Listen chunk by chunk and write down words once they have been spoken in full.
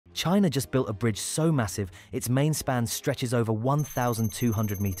China just built a bridge so massive, its main span stretches over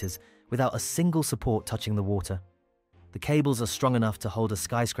 1,200 meters without a single support touching the water. The cables are strong enough to hold a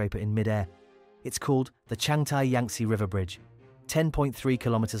skyscraper in midair. It's called the Changtai Yangtze River Bridge, 10.3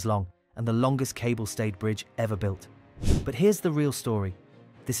 kilometers long and the longest cable-stayed bridge ever built. But here's the real story.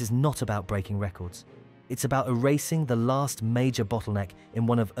 This is not about breaking records. It's about erasing the last major bottleneck in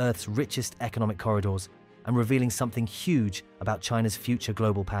one of Earth's richest economic corridors and revealing something huge about China's future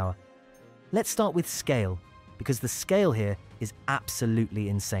global power. Let's start with scale, because the scale here is absolutely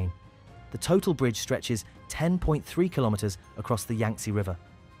insane. The total bridge stretches 10.3 kilometers across the Yangtze River.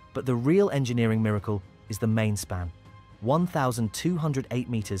 But the real engineering miracle is the main span, 1,208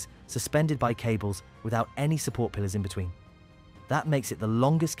 meters suspended by cables without any support pillars in between. That makes it the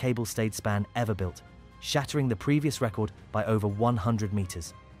longest cable-stayed span ever built, shattering the previous record by over 100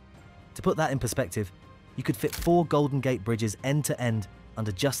 meters. To put that in perspective, you could fit 4 Golden Gate bridges end to end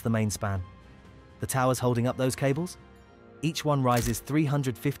under just the main span. The towers holding up those cables? Each one rises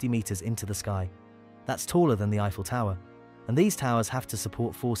 350 meters into the sky. That's taller than the Eiffel Tower. And these towers have to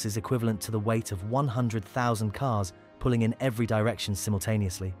support forces equivalent to the weight of 100,000 cars pulling in every direction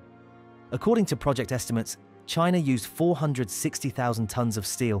simultaneously. According to project estimates, China used 460,000 tons of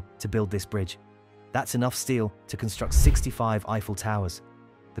steel to build this bridge. That's enough steel to construct 65 Eiffel Towers.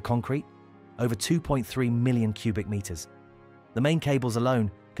 The concrete? Over 2.3 million cubic meters. The main cables alone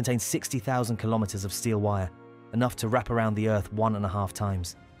contain 60,000 kilometers of steel wire, enough to wrap around the Earth 1.5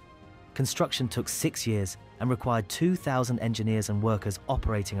 times. Construction took 6 years and required 2,000 engineers and workers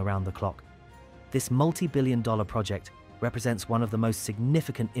operating around the clock. This multi-billion-dollar project represents one of the most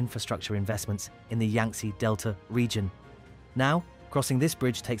significant infrastructure investments in the Yangtze Delta region. Now, crossing this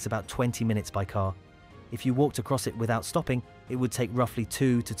bridge takes about 20 minutes by car. If you walked across it without stopping, it would take roughly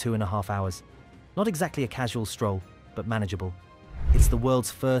 2 to 2.5 hours. Not exactly a casual stroll, but manageable. It's the world's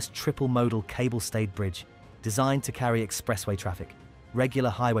first triple-modal cable-stayed bridge, designed to carry expressway traffic, regular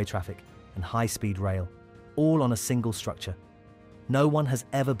highway traffic, and high-speed rail, all on a single structure. No one has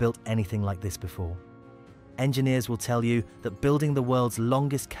ever built anything like this before. Engineers will tell you that building the world's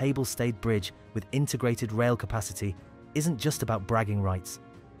longest cable-stayed bridge with integrated rail capacity isn't just about bragging rights.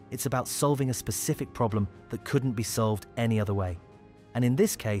 It's about solving a specific problem that couldn't be solved any other way. And in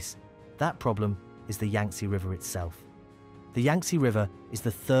this case, that problem is the Yangtze River itself. The Yangtze River is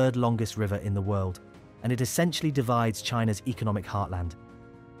the third longest river in the world, and it essentially divides China's economic heartland.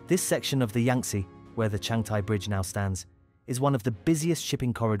 This section of the Yangtze, where the Changtai Bridge now stands, is one of the busiest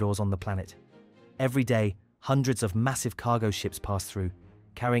shipping corridors on the planet. Every day, hundreds of massive cargo ships pass through,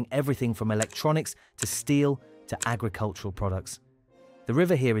 carrying everything from electronics to steel to agricultural products. The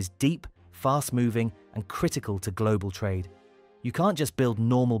river here is deep, fast-moving, and critical to global trade. You can't just build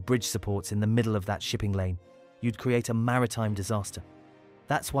normal bridge supports in the middle of that shipping lane. You'd create a maritime disaster.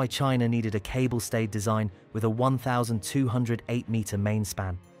 That's why China needed a cable-stayed design with a 1,208-meter main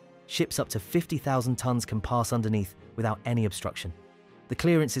span. Ships up to 50,000 tons can pass underneath without any obstruction. The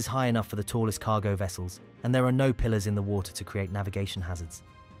clearance is high enough for the tallest cargo vessels, and there are no pillars in the water to create navigation hazards.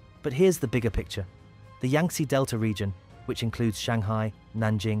 But here's the bigger picture. The Yangtze Delta region, which includes Shanghai,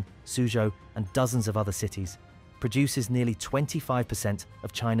 Nanjing, Suzhou, and dozens of other cities, produces nearly 25%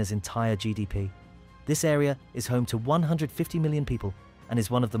 of China's entire GDP. This area is home to 150 million people and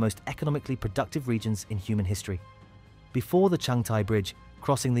is one of the most economically productive regions in human history. Before the Changtai Bridge,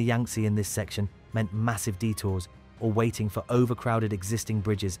 crossing the Yangtze in this section meant massive detours or waiting for overcrowded existing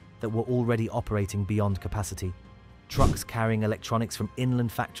bridges that were already operating beyond capacity. Trucks carrying electronics from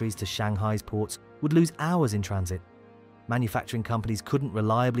inland factories to Shanghai's ports would lose hours in transit. Manufacturing companies couldn't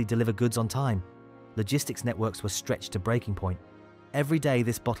reliably deliver goods on time. Logistics networks were stretched to breaking point. Every day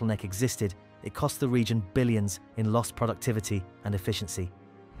this bottleneck existed, it cost the region billions in lost productivity and efficiency.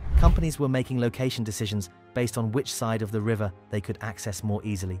 Companies were making location decisions based on which side of the river they could access more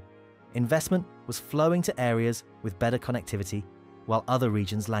easily. Investment was flowing to areas with better connectivity, while other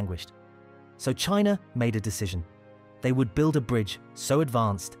regions languished. So China made a decision. They would build a bridge so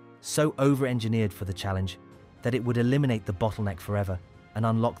advanced, so over-engineered for the challenge, that it would eliminate the bottleneck forever and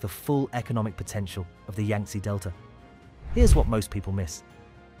unlock the full economic potential of the Yangtze Delta. Here's what most people miss.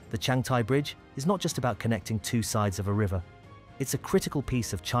 The Changtai Bridge is not just about connecting two sides of a river. It's a critical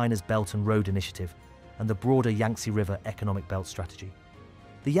piece of China's Belt and Road Initiative and the broader Yangtze River Economic Belt strategy.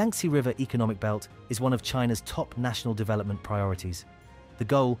 The Yangtze River Economic Belt is one of China's top national development priorities. The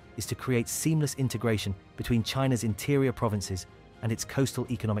goal is to create seamless integration between China's interior provinces and its coastal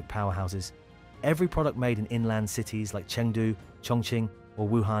economic powerhouses. Every product made in inland cities like Chengdu, Chongqing, or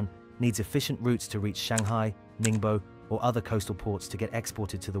Wuhan needs efficient routes to reach Shanghai, Ningbo, or other coastal ports to get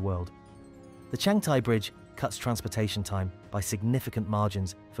exported to the world. The Changtai Bridge cuts transportation time by significant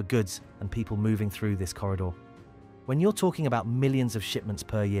margins for goods and people moving through this corridor. When you're talking about millions of shipments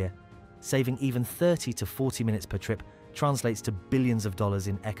per year, saving even 30 to 40 minutes per trip translates to billions of dollars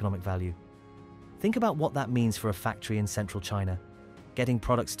in economic value. Think about what that means for a factory in central China. Getting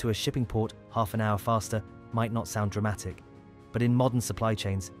products to a shipping port half an hour faster might not sound dramatic, but in modern supply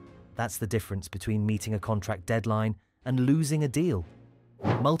chains, that's the difference between meeting a contract deadline and losing a deal.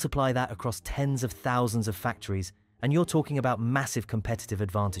 Multiply that across tens of thousands of factories, and you're talking about massive competitive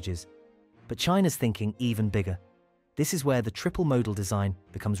advantages. But China's thinking even bigger. This is where the triple modal design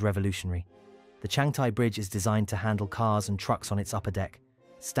becomes revolutionary. The Changtai Bridge is designed to handle cars and trucks on its upper deck,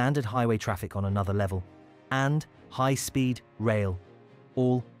 standard highway traffic on another level, and high-speed rail,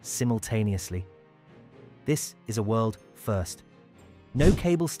 all simultaneously. This is a world first. No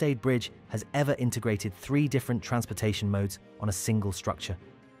cable-stayed bridge has ever integrated 3 different transportation modes on a single structure.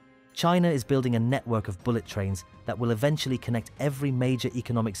 China is building a network of bullet trains that will eventually connect every major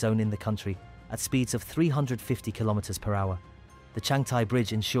economic zone in the country at speeds of 350 kilometers per hour. The Changtai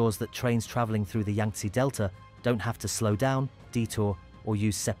Bridge ensures that trains traveling through the Yangtze Delta don't have to slow down, detour, or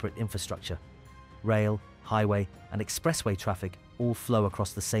use separate infrastructure. Rail, highway, and expressway traffic all flow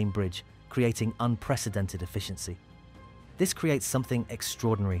across the same bridge, creating unprecedented efficiency. This creates something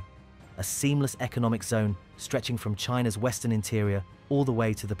extraordinary, a seamless economic zone stretching from China's western interior all the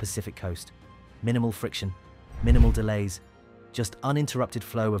way to the Pacific coast. Minimal friction, minimal delays, just uninterrupted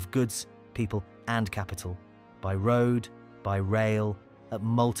flow of goods, people, and capital, by road, by rail, at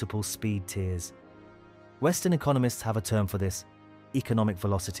multiple speed tiers. Western economists have a term for this: economic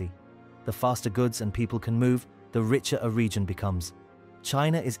velocity. The faster goods and people can move, the richer a region becomes.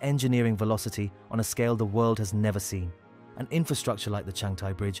 China is engineering velocity on a scale the world has never seen. And infrastructure like the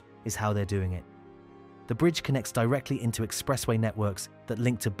Changtai Bridge is how they're doing it. The bridge connects directly into expressway networks that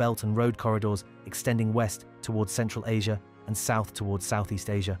link to belt and road corridors extending west towards Central Asia and south towards Southeast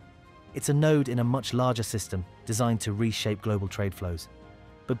Asia. It's a node in a much larger system designed to reshape global trade flows.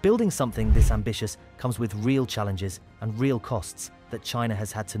 But building something this ambitious comes with real challenges and real costs that China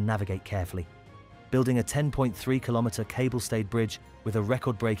has had to navigate carefully. Building a 10.3-kilometer cable-stayed bridge with a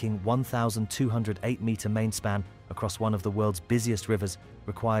record-breaking 1,208-meter main span across one of the world's busiest rivers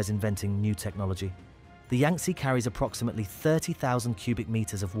requires inventing new technology. The Yangtze carries approximately 30,000 cubic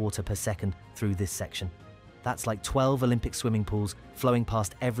meters of water per second through this section. That's like 12 Olympic swimming pools flowing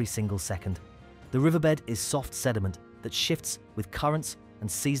past every single second. The riverbed is soft sediment that shifts with currents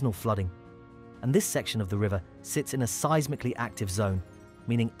and seasonal flooding. And this section of the river sits in a seismically active zone,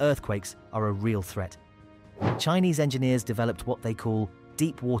 meaning earthquakes are a real threat. Chinese engineers developed what they call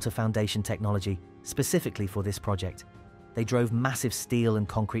deep water foundation technology specifically for this project. They drove massive steel and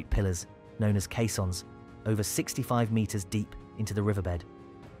concrete pillars, known as caissons, over 65 meters deep into the riverbed.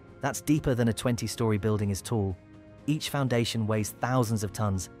 That's deeper than a 20-story building is tall. Each foundation weighs thousands of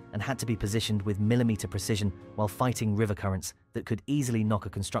tons and had to be positioned with millimeter precision while fighting river currents that could easily knock a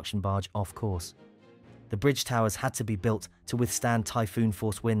construction barge off course. The bridge towers had to be built to withstand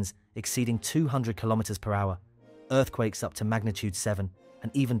typhoon-force winds exceeding 200 kilometers per hour, earthquakes up to magnitude 7,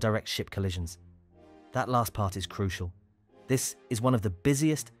 and even direct ship collisions. That last part is crucial. This is one of the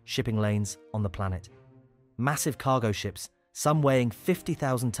busiest shipping lanes on the planet. Massive cargo ships, some weighing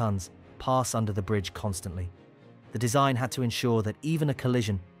 50,000 tons, pass under the bridge constantly. The design had to ensure that even a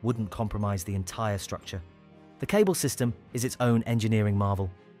collision wouldn't compromise the entire structure. The cable system is its own engineering marvel.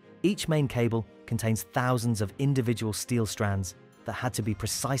 Each main cable contains thousands of individual steel strands that had to be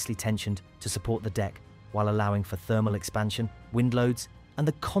precisely tensioned to support the deck while allowing for thermal expansion, wind loads, and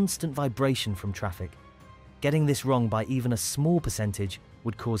the constant vibration from traffic. Getting this wrong by even a small percentage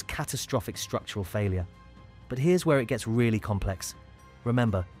would cause catastrophic structural failure. But here's where it gets really complex.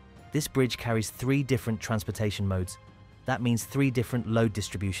 Remember, this bridge carries 3 different transportation modes. That means 3 different load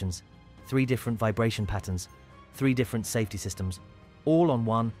distributions, 3 different vibration patterns, 3 different safety systems, all on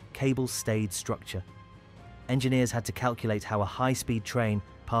one cable-stayed structure. Engineers had to calculate how a high-speed train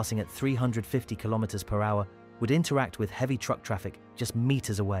passing at 350 kilometers per hour would interact with heavy truck traffic just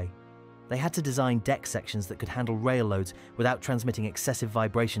meters away. They had to design deck sections that could handle rail loads without transmitting excessive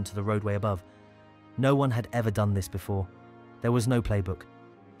vibration to the roadway above. No one had ever done this before. There was no playbook.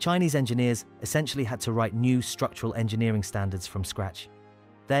 Chinese engineers essentially had to write new structural engineering standards from scratch.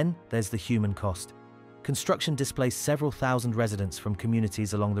 Then there's the human cost. Construction displaced several thousand residents from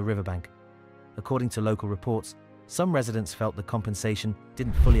communities along the riverbank. According to local reports, some residents felt the compensation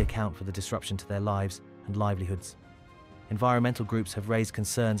didn't fully account for the disruption to their lives and livelihoods. Environmental groups have raised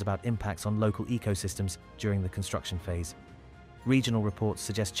concerns about impacts on local ecosystems during the construction phase. Regional reports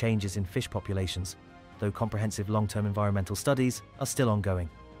suggest changes in fish populations, though comprehensive long-term environmental studies are still ongoing.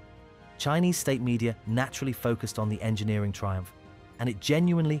 Chinese state media naturally focused on the engineering triumph, and it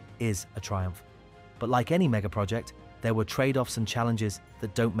genuinely is a triumph. But like any megaproject, there were trade-offs and challenges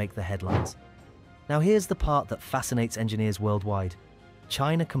that don't make the headlines. Now here's the part that fascinates engineers worldwide.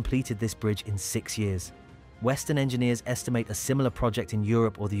 China completed this bridge in 6 years. Western engineers estimate a similar project in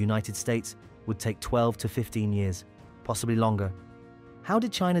Europe or the United States would take 12 to 15 years, possibly longer. How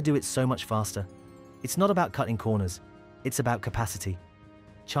did China do it so much faster? It's not about cutting corners, it's about capacity.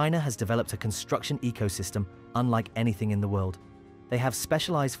 China has developed a construction ecosystem unlike anything in the world. They have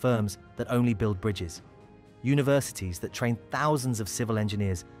specialized firms that only build bridges, universities that train thousands of civil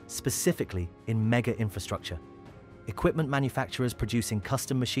engineers specifically in mega infrastructure, equipment manufacturers producing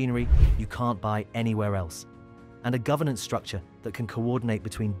custom machinery you can't buy anywhere else, and a governance structure that can coordinate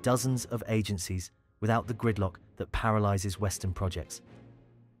between dozens of agencies without the gridlock that paralyzes Western projects.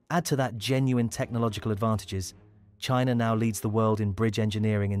 Add to that genuine technological advantages, China now leads the world in bridge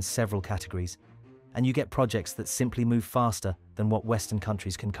engineering in several categories, and you get projects that simply move faster than what Western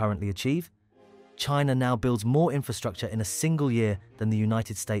countries can currently achieve. China now builds more infrastructure in a single year than the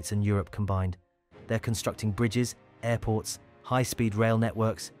United States and Europe combined. They're constructing bridges, airports, high-speed rail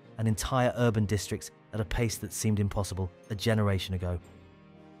networks, and entire urban districts at a pace that seemed impossible a generation ago.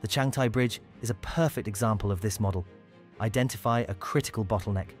 The Changtai Bridge is a perfect example of this model. Identify a critical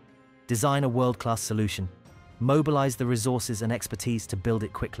bottleneck, design a world-class solution, mobilize the resources and expertise to build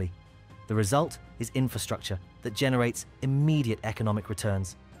it quickly. The result is infrastructure that generates immediate economic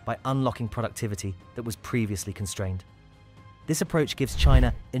returns by unlocking productivity that was previously constrained. This approach gives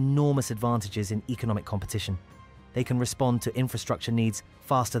China enormous advantages in economic competition. They can respond to infrastructure needs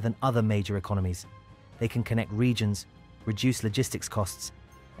faster than other major economies. They can connect regions, reduce logistics costs,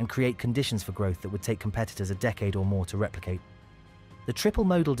 and create conditions for growth that would take competitors a decade or more to replicate. The triple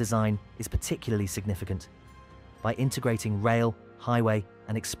modal design is particularly significant. By integrating rail, highway,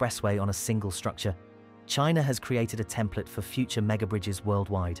 and expressway on a single structure, China has created a template for future megabridges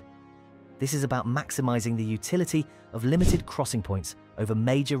worldwide. This is about maximizing the utility of limited crossing points over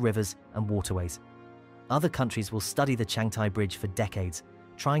major rivers and waterways. Other countries will study the Changtai Bridge for decades,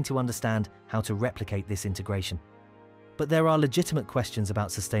 trying to understand how to replicate this integration. But there are legitimate questions about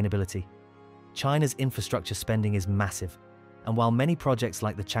sustainability. China's infrastructure spending is massive, and while many projects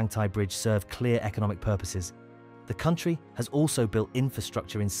like the Changtai Bridge serve clear economic purposes, the country has also built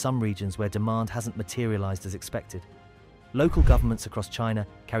infrastructure in some regions where demand hasn't materialized as expected. Local governments across China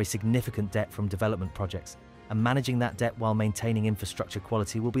carry significant debt from development projects, and managing that debt while maintaining infrastructure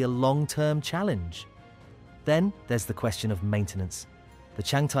quality will be a long-term challenge. Then there's the question of maintenance. The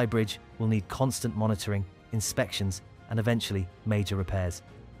Changtai Bridge will need constant monitoring, inspections, and eventually major repairs.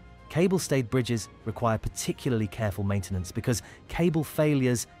 Cable-stayed bridges require particularly careful maintenance because cable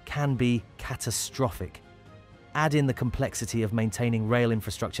failures can be catastrophic. Add in the complexity of maintaining rail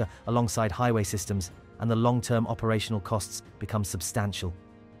infrastructure alongside highway systems, and the long-term operational costs become substantial.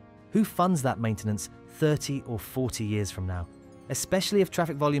 Who funds that maintenance 30 or 40 years from now, especially if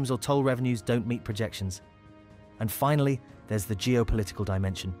traffic volumes or toll revenues don't meet projections? And finally, there's the geopolitical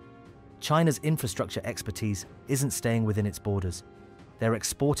dimension. China's infrastructure expertise isn't staying within its borders. They're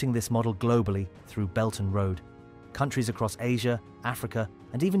exporting this model globally through Belt and Road. Countries across Asia, Africa,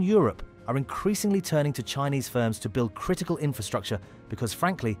 and even Europe are increasingly turning to Chinese firms to build critical infrastructure because,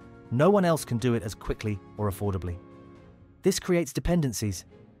 frankly, no one else can do it as quickly or affordably. This creates dependencies.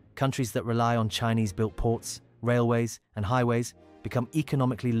 Countries that rely on Chinese-built ports, railways, and highways become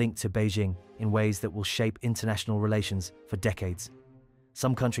economically linked to Beijing in ways that will shape international relations for decades.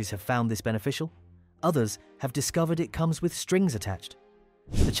 Some countries have found this beneficial. Others have discovered it comes with strings attached.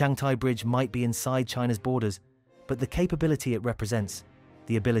 The Changtai Bridge might be inside China's borders, but the capability it represents,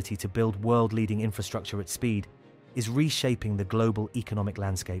 the ability to build world-leading infrastructure at speed, is reshaping the global economic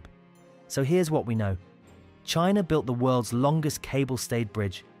landscape. So here's what we know. China built the world's longest cable-stayed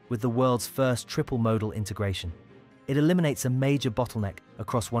bridge with the world's first triple-modal integration. It eliminates a major bottleneck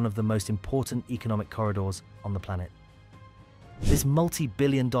across one of the most important economic corridors on the planet. This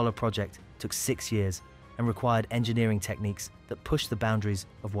multi-billion-dollar project took 6 years and required engineering techniques that push the boundaries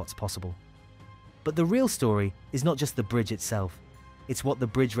of what's possible. But the real story is not just the bridge itself. It's what the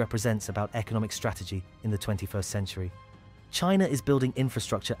bridge represents about economic strategy in the 21st century. China is building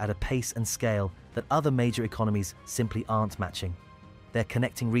infrastructure at a pace and scale that other major economies simply aren't matching. They're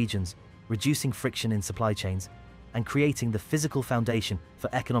connecting regions, reducing friction in supply chains, and creating the physical foundation for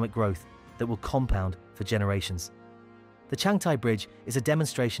economic growth that will compound for generations. The Changtai Bridge is a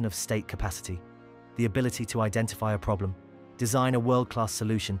demonstration of state capacity, the ability to identify a problem, design a world-class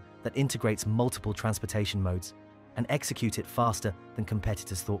solution that integrates multiple transportation modes, and execute it faster than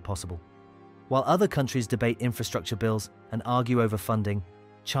competitors thought possible. While other countries debate infrastructure bills and argue over funding,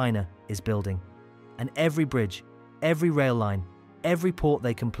 China is building. And every bridge, every rail line, every port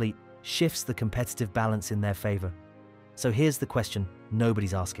they complete shifts the competitive balance in their favor. So here's the question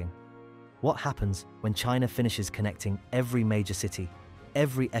nobody's asking. What happens when China finishes connecting every major city,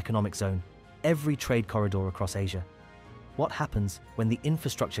 every economic zone, every trade corridor across Asia? What happens when the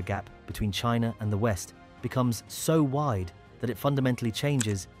infrastructure gap between China and the West becomes so wide that it fundamentally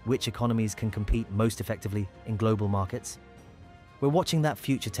changes which economies can compete most effectively in global markets? We're watching that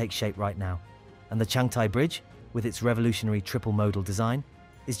future take shape right now, and the Changtai Bridge, with its revolutionary triple modal design,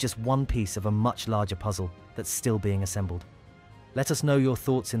 is just one piece of a much larger puzzle that's still being assembled. Let us know your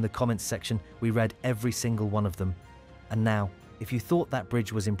thoughts in the comments section. We read every single one of them. And now, if you thought that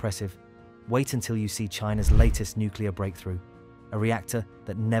bridge was impressive, wait until you see China's latest nuclear breakthrough, a reactor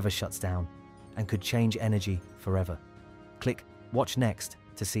that never shuts down and could change energy forever. Click Watch Next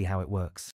to see how it works.